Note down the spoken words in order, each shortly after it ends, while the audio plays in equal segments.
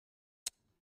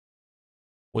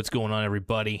What's going on,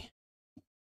 everybody?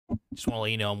 Just want to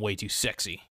let you know I'm way too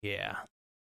sexy. Yeah.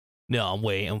 No,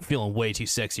 I'm feeling way too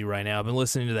sexy right now. I've been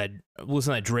listening to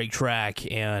that Drake track,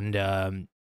 and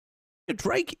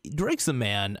Drake's the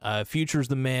man. Future's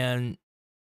the man.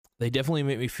 They definitely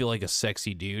make me feel like a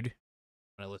sexy dude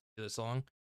when I listen to this song.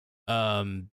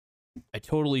 I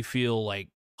totally feel like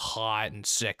hot and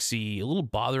sexy, a little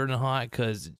bothered and hot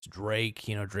because it's Drake.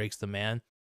 You know, Drake's the man.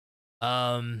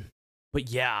 But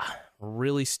yeah,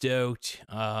 really stoked.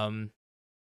 A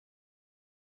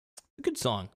good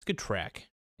song. It's a good track.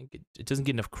 I think it doesn't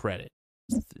get enough credit.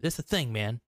 That's the thing,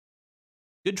 man.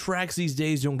 Good tracks these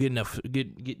days don't get enough. They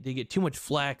get too much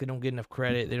flack. They don't get enough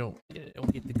credit. They don't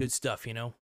get the good stuff, you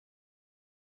know.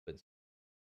 But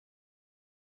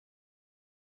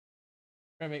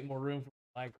try to make more room for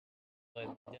my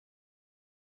but yeah.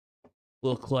 A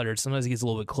little cluttered. Sometimes it gets a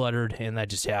little bit cluttered, and that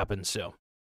just happens. So.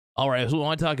 All right, so we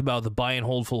want to talk about the buy and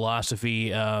hold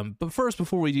philosophy. But first,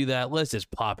 before we do that, let's just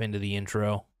pop into the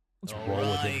intro. Let's roll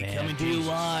with it, man. Coming to you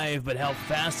live, but how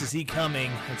fast is he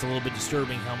coming? It's a little bit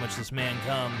disturbing how much this man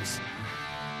comes.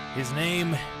 His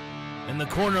name, in the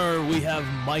corner, we have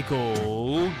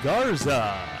Michael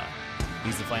Garza.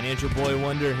 He's the financial boy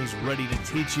wonder, and he's ready to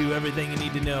teach you everything you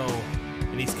need to know.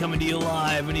 And he's coming to you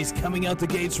live, and he's coming out the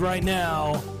gates right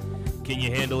now. Can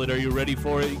you handle it? Are you ready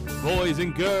for it? Boys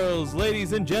and girls,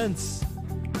 ladies and gents,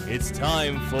 it's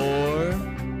time for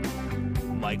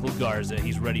Michael Garza.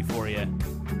 He's ready for you.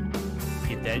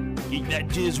 Get that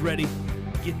jizz ready.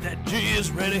 Get that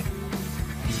jizz ready.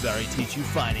 He's about to teach you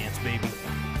finance, baby.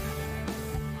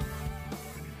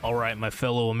 All right, my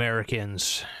fellow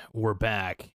Americans, we're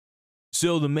back.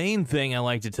 So the main thing I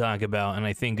like to talk about, and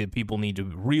I think that people need to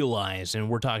realize, and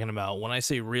we're talking about, when I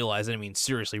say realize, I mean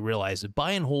seriously realize, that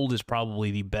buy and hold is probably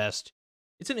the best.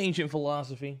 It's an ancient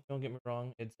philosophy, don't get me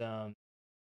wrong. It's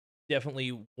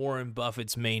definitely Warren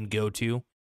Buffett's main go-to.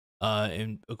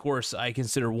 And of course, I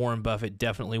consider Warren Buffett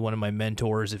definitely one of my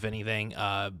mentors, if anything.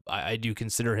 I do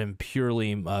consider him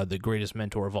purely the greatest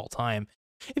mentor of all time.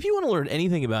 If you want to learn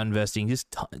anything about investing,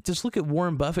 just look at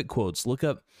Warren Buffett quotes. Look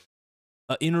up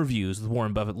interviews with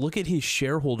Warren Buffett. Look at his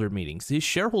shareholder meetings. His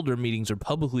shareholder meetings are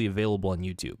publicly available on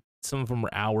YouTube. Some of them are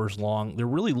hours long. They're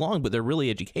really long, but they're really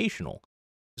educational.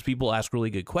 Because people ask really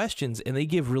good questions and they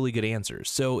give really good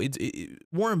answers. So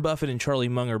Warren Buffett and Charlie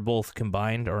Munger both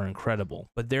combined are incredible,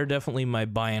 but they're definitely my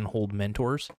buy and hold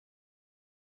mentors.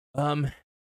 You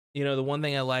know, the one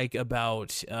thing I like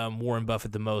about Warren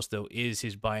Buffett the most, though, is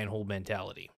his buy and hold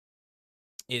mentality.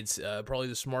 It's probably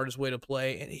the smartest way to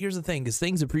play. And here's the thing, because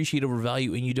things appreciate over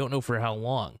value and you don't know for how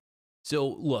long. So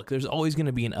look, there's always going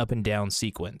to be an up and down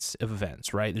sequence of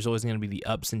events, right? There's always going to be the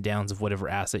ups and downs of whatever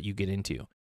asset you get into.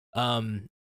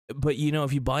 But you know,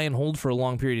 if you buy and hold for a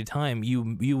long period of time,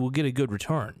 you will get a good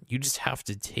return. You just have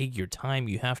to take your time.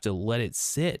 You have to let it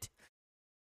sit.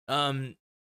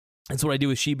 That's what I do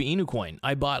with Shiba Inu coin.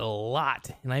 I bought a lot,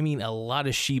 and I mean a lot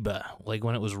of Shiba, like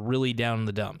when it was really down in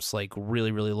the dumps, like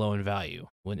really, really low in value,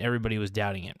 when everybody was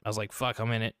doubting it. I was like, fuck,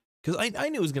 I'm in it. Because I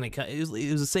knew it was going to come. It was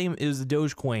the same, it was the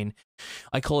Dogecoin.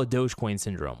 I call it Dogecoin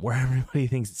syndrome, where everybody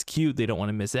thinks it's cute. They don't want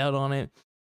to miss out on it.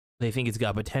 They think it's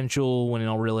got potential, when in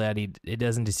all reality, it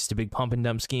doesn't. It's just a big pump and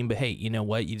dump scheme. But hey, you know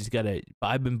what? You just got to,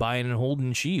 I've been buying and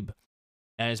holding SHIB,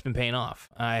 and it's been paying off.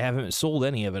 I haven't sold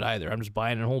any of it either. I'm just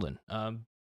buying and holding.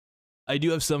 I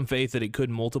do have some faith that it could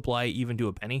multiply even to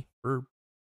a penny for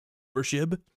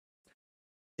SHIB.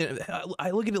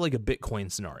 I look at it like a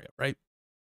Bitcoin scenario, right?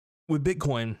 With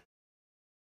Bitcoin,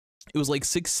 it was like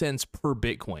 6 cents per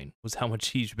Bitcoin was how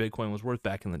much each Bitcoin was worth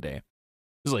back in the day.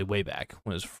 It was like way back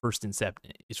when it was first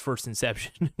inception,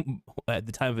 at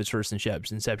the time of its first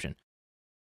inception.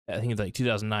 I think it's like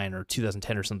 2009 or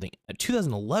 2010 or something.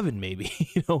 2011 maybe,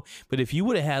 you know. But if you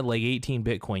would have had like 18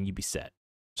 Bitcoin, you'd be set.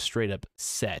 Straight up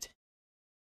set.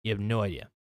 You have no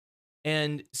idea.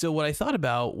 And so what I thought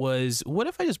about was, what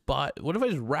if I just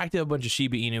racked up a bunch of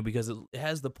Shiba Inu, because it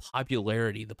has the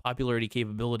popularity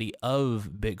capability of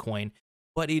Bitcoin.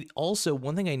 But it also,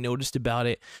 one thing I noticed about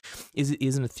it is an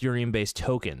Ethereum-based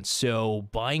token. So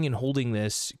buying and holding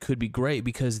this could be great,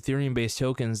 because Ethereum-based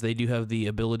tokens, they do have the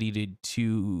ability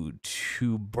to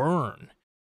burn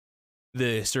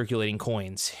the circulating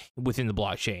coins within the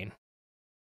blockchain.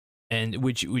 And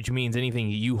which means anything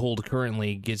you hold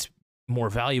currently gets more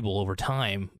valuable over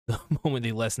time the moment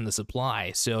they lessen the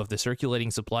supply. So if the circulating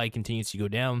supply continues to go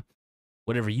down,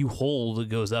 whatever you hold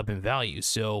goes up in value.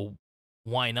 So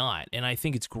why not? And I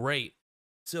think it's great.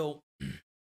 So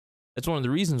that's one of the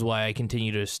reasons why I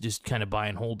continue to just kind of buy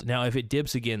and hold. Now, if it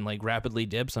dips again, like rapidly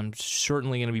dips, I'm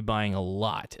certainly going to be buying a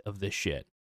lot of this shit.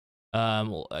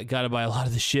 I got to buy a lot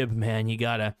of the SHIB, man. You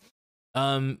got to.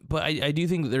 But I do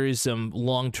think there is some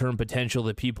long-term potential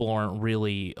that people aren't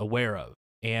really aware of,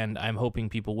 and I'm hoping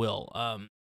people will.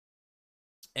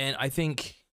 And I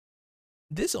think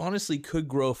this honestly could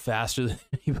grow faster than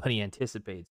anybody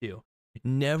anticipates too.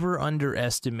 Never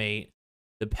underestimate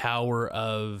the power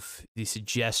of the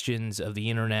suggestions of the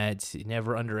internet.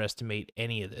 Never underestimate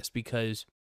any of this, because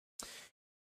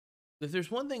if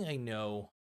there's one thing I know,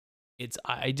 it's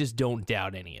I just don't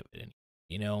doubt any of it anymore,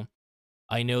 you know?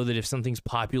 I know that if something's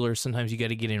popular, sometimes you got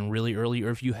to get in really early,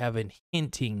 or if you have an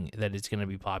hinting that it's going to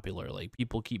be popular, like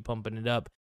people keep pumping it up.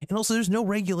 And also, there's no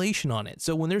regulation on it.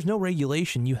 So when there's no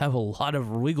regulation, you have a lot of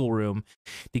wiggle room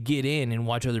to get in and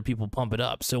watch other people pump it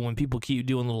up. So when people keep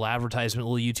doing little advertisement,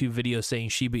 little YouTube videos saying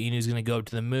Shiba Inu is going to go up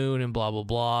to the moon and blah, blah,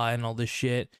 blah, and all this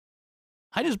shit,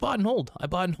 I just bought and hold. I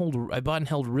bought and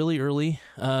held really early.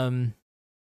 And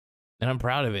I'm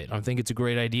proud of it. I think it's a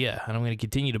great idea, and I'm going to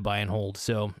continue to buy and hold.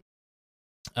 So,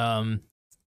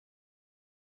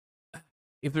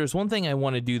 if there's one thing I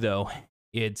want to do though,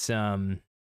 it's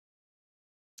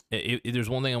if there's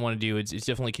one thing I want to do, it's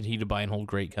definitely continue to buy and hold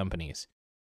great companies.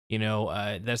 You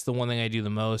know, that's the one thing I do the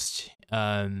most.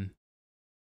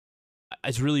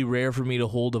 It's really rare for me to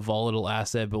hold a volatile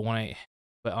asset, but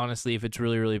but honestly, if it's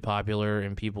really, really popular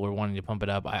and people are wanting to pump it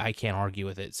up, I can't argue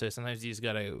with it. So sometimes you just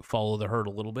got to follow the herd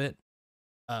a little bit.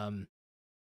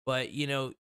 But you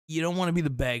know, you don't want to be the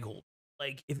bag holder.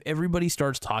 Like, if everybody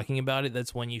starts talking about it,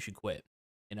 that's when you should quit,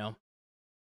 you know?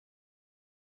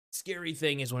 Scary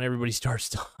thing is when everybody starts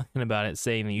talking about it,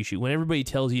 saying that you should, when everybody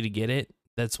tells you to get it,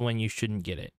 that's when you shouldn't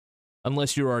get it.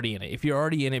 Unless you're already in it. If you're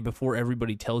already in it before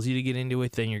everybody tells you to get into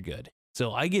it, then you're good.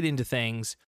 So I get into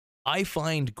things, I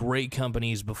find great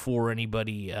companies before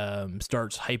anybody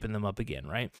starts hyping them up again,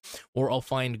 right? Or I'll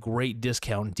find great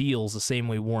discount deals the same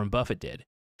way Warren Buffett did.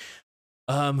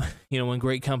 You know, when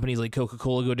great companies like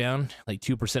Coca-Cola go down like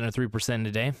 2% or 3%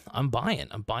 a day, I'm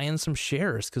buying some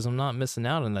shares because I'm not missing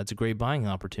out, and that's a great buying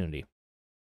opportunity.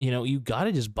 You know, you got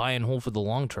to just buy and hold for the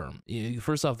long term.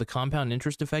 First off, the compound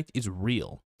interest effect is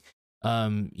real.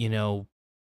 You know,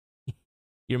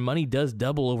 your money does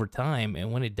double over time,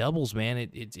 and when it doubles, man,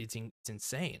 it's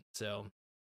insane. So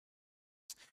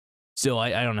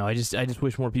I don't know. I just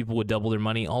wish more people would double their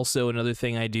money. Also, another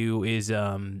thing I do is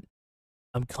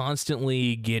I'm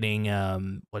constantly getting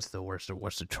what's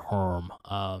the term?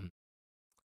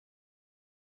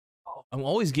 I'm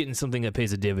always getting something that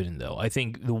pays a dividend though. I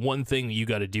think the one thing that you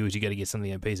got to do is you got to get something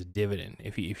that pays a dividend.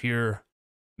 If you're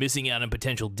missing out on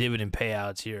potential dividend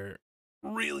payouts, you're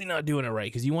really not doing it right,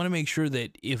 because you want to make sure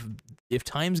that if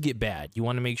times get bad, you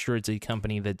want to make sure it's a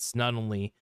company that's not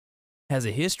only has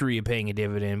a history of paying a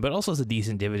dividend, but also has a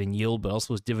decent dividend yield, but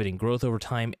also has dividend growth over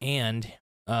time, and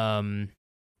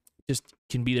just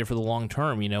can be there for the long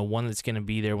term, you know, one that's going to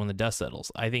be there when the dust settles.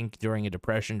 I think during a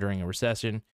depression, during a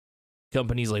recession,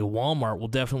 companies like Walmart will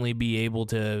definitely be able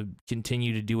to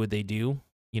continue to do what they do,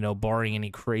 you know, barring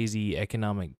any crazy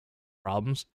economic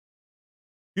problems.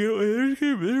 You know,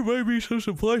 there might be some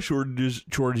supply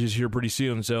shortages here pretty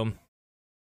soon, so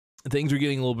things are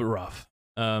getting a little bit rough.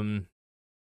 I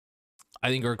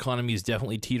think our economy is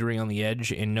definitely teetering on the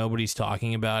edge, and nobody's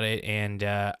talking about it, and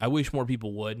I wish more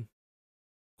people would,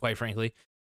 quite frankly.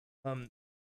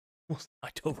 Almost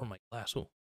knocked over my glass. Oh.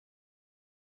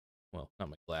 Well, not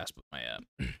my glass, but my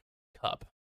cup.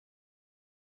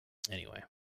 Anyway,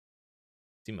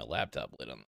 see my laptop lid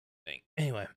on the thing.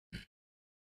 Anyway,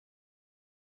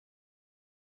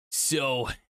 so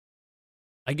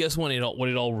I guess what it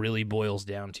all really boils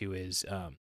down to is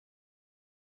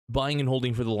buying and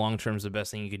holding for the long term is the best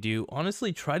thing you could do.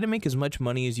 Honestly, try to make as much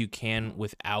money as you can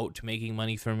without making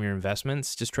money from your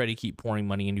investments. Just try to keep pouring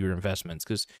money into your investments,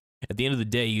 because at the end of the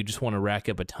day, you just want to rack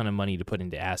up a ton of money to put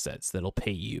into assets that'll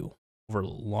pay you over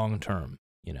long term,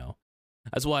 you know.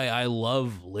 That's why I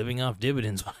love living off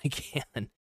dividends when I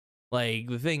can. Like,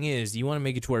 the thing is, you want to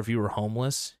make it to where if you were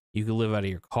homeless, you could live out of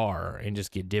your car and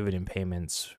just get dividend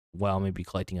payments while maybe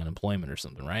collecting unemployment or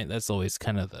something, right? That's always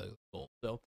kind of the goal.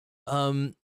 So,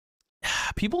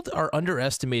 people are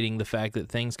underestimating the fact that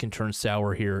things can turn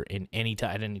sour here at any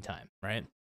time, right?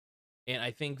 And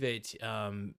I think that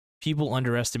people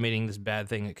underestimating this bad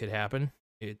thing that could happen,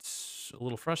 it's a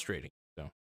little frustrating. So,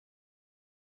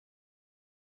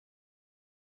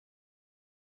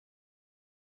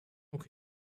 okay.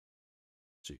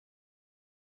 See.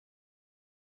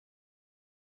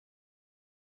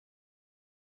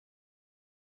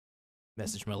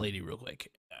 Message my lady real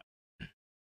quick.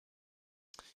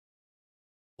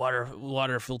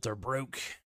 Water filter broke.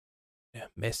 Yeah,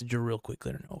 message her real quick.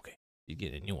 Let her know. Okay, you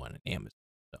get a new one at Amazon.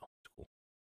 So it's cool.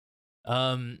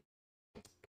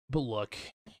 But look,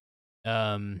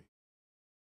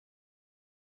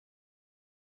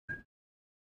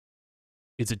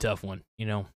 it's a tough one, you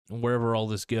know, wherever all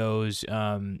this goes.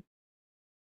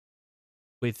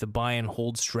 With the buy and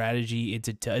hold strategy, it's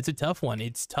a tough one.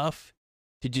 It's tough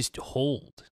to just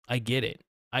hold. I get it.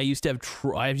 I used to have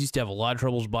a lot of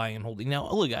troubles buying and holding.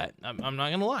 Now, look, I'm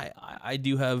not gonna lie. I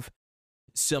do have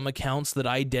some accounts that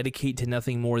I dedicate to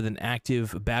nothing more than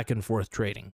active back and forth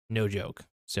trading. No joke.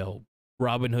 So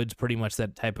Robinhood's pretty much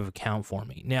that type of account for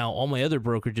me. Now, all my other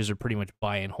brokerages are pretty much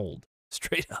buy and hold.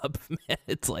 Straight up, man.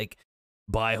 It's like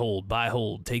buy, hold,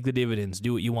 take the dividends,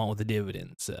 do what you want with the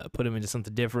dividends, put them into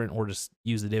something different, or just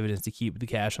use the dividends to keep the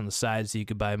cash on the side so you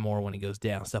could buy more when it goes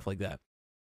down, stuff like that.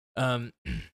 The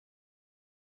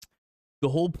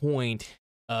whole point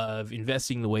of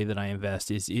investing the way that I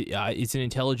invest is it's an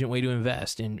intelligent way to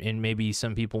invest, and maybe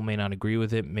some people may not agree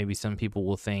with it. Maybe some people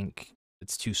will think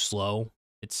it's too slow.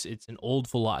 It's an old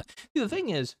philosophy. The thing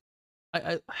is,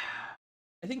 I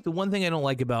think the one thing I don't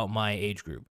like about my age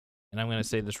group, and I'm going to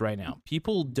say this right now,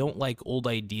 people don't like old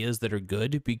ideas that are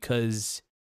good because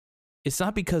it's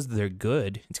not because they're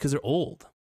good. It's because they're old.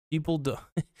 People do.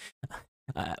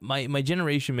 My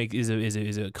generation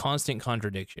is a constant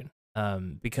contradiction.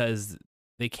 Because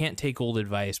they can't take old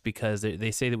advice because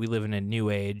they say that we live in a new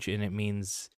age and it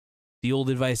means the old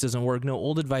advice doesn't work. No,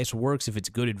 old advice works if it's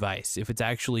good advice, if it's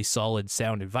actually solid,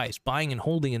 sound advice. Buying and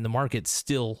holding in the market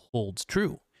still holds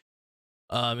true,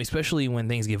 especially when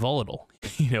things get volatile.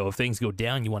 You know, if things go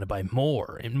down, you want to buy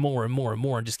more and more and more and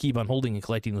more and just keep on holding and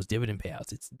collecting those dividend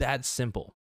payouts. It's that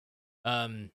simple.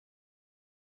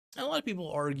 A lot of people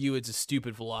argue it's a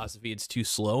stupid philosophy, it's too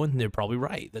slow, and they're probably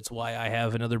right. That's why I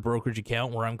have another brokerage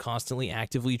account where I'm constantly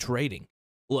actively trading.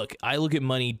 Look, I look at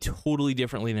money totally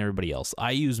differently than everybody else.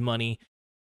 I use money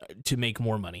to make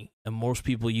more money, and most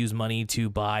people use money to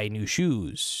buy new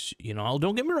shoes. You know,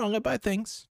 don't get me wrong, I buy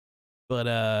things, but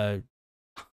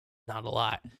not a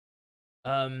lot.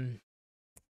 You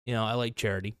know, I like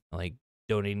charity. I like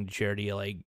donating to charity. I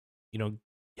like, you know,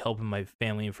 helping my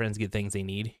family and friends get things they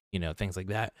need, you know, things like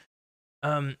that.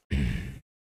 But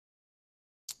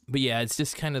yeah, it's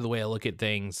just kind of the way I look at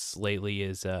things lately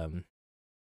is, I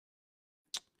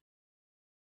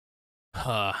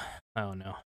don't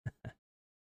know.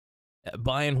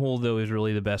 Buy and hold, though, is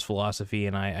really the best philosophy,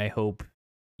 and I hope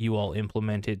you all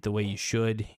implement it the way you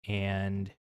should,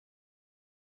 and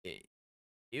it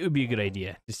would be a good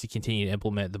idea just to continue to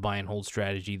implement the buy and hold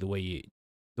strategy the way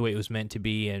it was meant to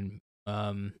be, and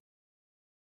yeah,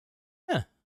 I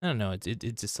don't know,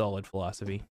 it's a solid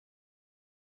philosophy.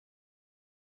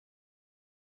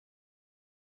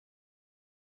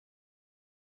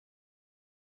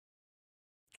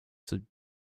 So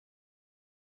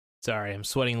sorry, I'm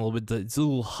sweating a little bit. It's a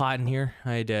little hot in here.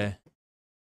 I had to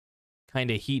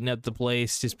kind of heating up the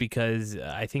place just because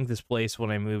I think this place,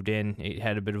 when I moved in, it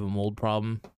had a bit of a mold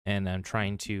problem, and I'm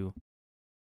trying to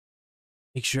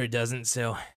make sure it doesn't.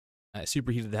 So I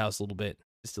superheated the house a little bit,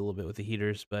 just a little bit with the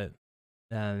heaters, but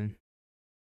good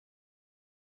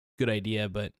idea,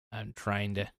 but I'm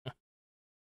trying to a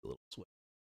little sweat.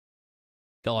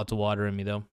 Got lots of water in me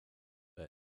though. But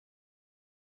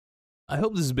I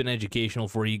hope this has been educational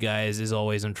for you guys. As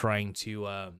always, I'm trying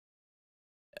to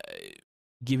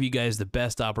give you guys the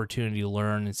best opportunity to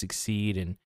learn and succeed,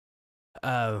 and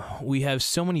we have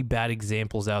so many bad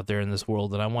examples out there in this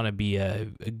world that I want to be a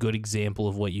good example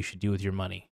of what you should do with your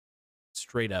money,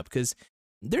 straight up, because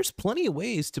there's plenty of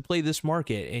ways to play this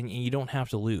market, and you don't have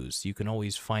to lose. You can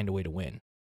always find a way to win.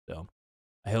 So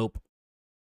I hope,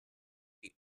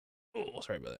 oh,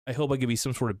 sorry about that. I hope I give you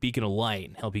some sort of beacon of light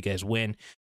and help you guys win.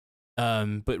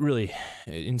 But really,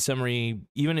 in summary,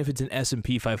 even if it's an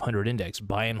S&P 500 index,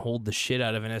 buy and hold the shit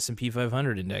out of an S&P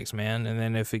 500 index, man. And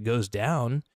then if it goes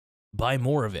down, buy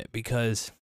more of it,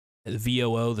 because the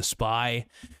VOO, the SPY,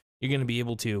 you're going to be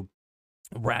able to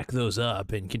rack those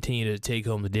up and continue to take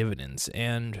home the dividends.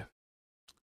 And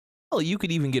well, you could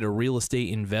even get a real estate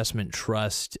investment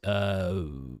trust.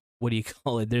 What do you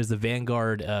call it? There's the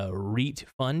Vanguard REIT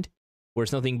fund, where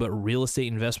it's nothing but real estate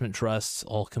investment trusts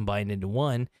all combined into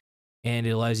one, and it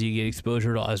allows you to get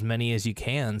exposure to as many as you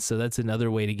can. So that's another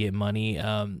way to get money.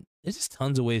 There's just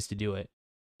tons of ways to do it.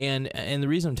 And the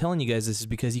reason I'm telling you guys this is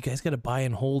because you guys got to buy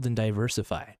and hold and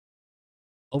diversify.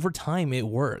 Over time, it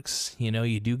works. You know,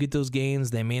 you do get those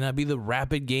gains. They may not be the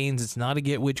rapid gains. It's not a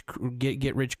get rich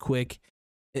quick.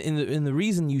 And the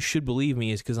reason you should believe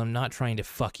me is because I'm not trying to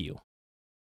fuck you.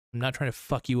 I'm not trying to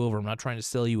fuck you over. I'm not trying to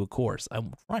sell you a course. I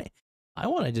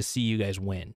want to just see you guys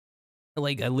win.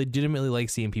 Like, I legitimately like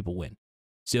seeing people win.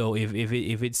 So if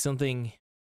it's something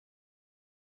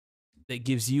that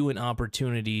gives you an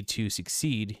opportunity to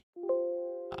succeed,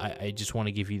 I just want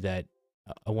to give you that.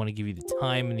 I want to give you the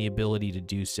time and the ability to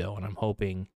do so, and I'm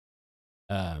hoping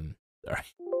Sorry,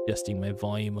 adjusting my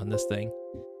volume on this thing.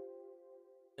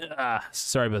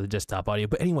 Sorry about the desktop audio,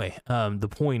 but anyway, the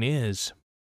point is,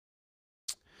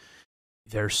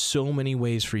 there's so many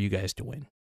ways for you guys to win.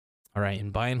 All right,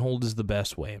 and buy and hold is the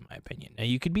best way, in my opinion. Now,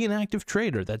 you could be an active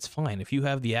trader. That's fine. If you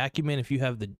have the acumen, if you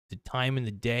have the time in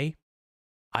the day,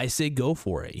 I say go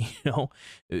for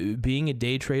it. Being a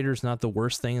day trader is not the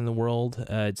worst thing in the world.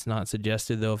 It's not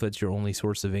suggested, though, if it's your only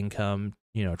source of income.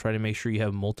 Try to make sure you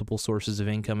have multiple sources of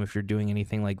income if you're doing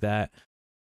anything like that.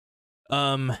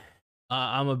 I'm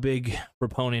a big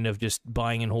proponent of just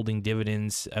buying and holding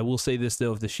dividends. I will say this,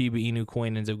 though, if the Shiba Inu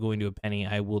coin ends up going to a penny,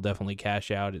 I will definitely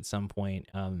cash out at some point.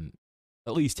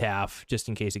 At least half, just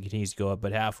in case it continues to go up,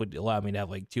 but half would allow me to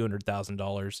have like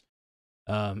 $200,000.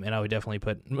 And I would definitely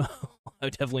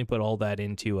put all that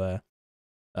into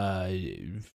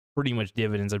pretty much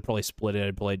dividends. I'd probably split it.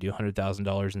 I'd probably do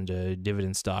 $100,000 into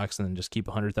dividend stocks and then just keep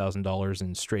 $100,000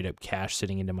 in straight up cash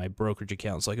sitting into my brokerage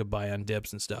account so I could buy on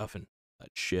dips and stuff and that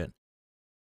shit.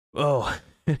 Oh,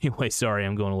 anyway, sorry,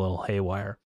 I'm going a little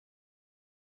haywire.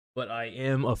 But I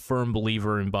am a firm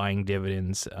believer in buying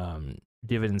dividends,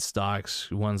 dividend stocks,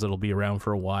 ones that'll be around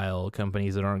for a while,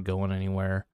 companies that aren't going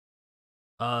anywhere.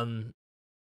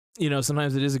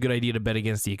 Sometimes it is a good idea to bet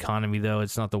against the economy, though.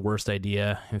 It's not the worst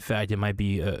idea. In fact, it might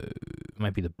be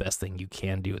the best thing you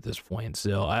can do at this point.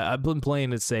 So I've been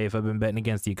playing it safe. I've been betting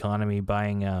against the economy,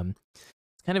 buying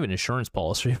it's kind of an insurance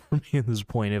policy for me at this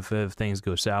point if things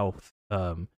go south.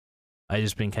 I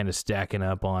just been kind of stacking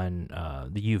up on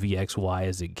the UVXY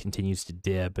as it continues to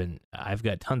dip, and I've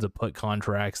got tons of put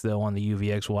contracts though on the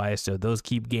UVXY, so those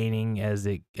keep gaining as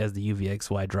the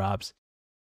UVXY drops.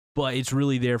 But it's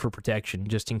really there for protection,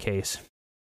 just in case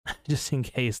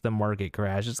the market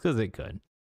crashes, because it could.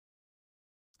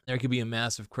 There could be a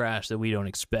massive crash that we don't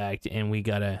expect, and we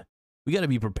gotta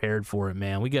be prepared for it,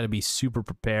 man. We gotta be super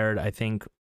prepared. I think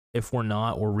if we're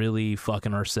not, we're really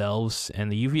fucking ourselves. And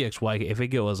the UVXY, if it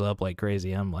goes up like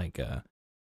crazy, I'm like,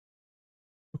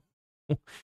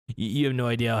 you have no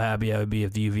idea how happy I would be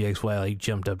if the UVXY like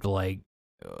jumped up to like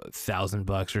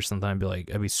 $1,000 or something.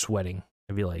 I'd be sweating.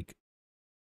 I'd be like,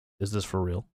 is this for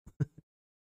real?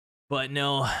 But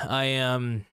no,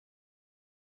 I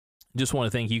just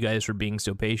want to thank you guys for being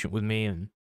so patient with me and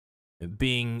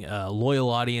being a loyal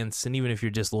audience. And even if you're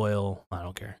disloyal, I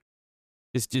don't care.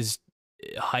 It's just,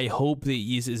 I hope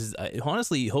that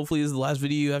honestly, hopefully this is the last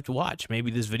video you have to watch. Maybe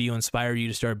this video inspired you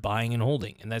to start buying and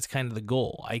holding, and that's kind of the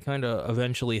goal. I kind of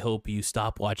eventually hope you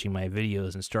stop watching my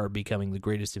videos and start becoming the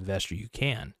greatest investor you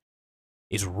can.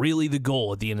 It's really the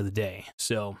goal at the end of the day.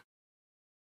 So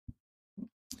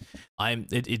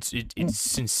it's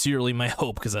sincerely my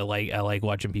hope, because I like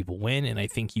watching people win, and I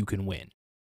think you can win.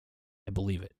 I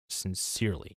believe it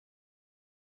sincerely.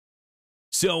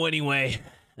 So anyway,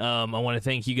 I want to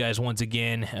thank you guys once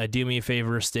again. Do me a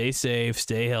favor, stay safe,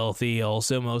 stay healthy.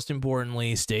 Also, most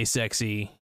importantly, stay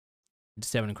sexy.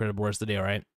 Just have an incredible rest of the day, all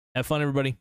right? Have fun, everybody.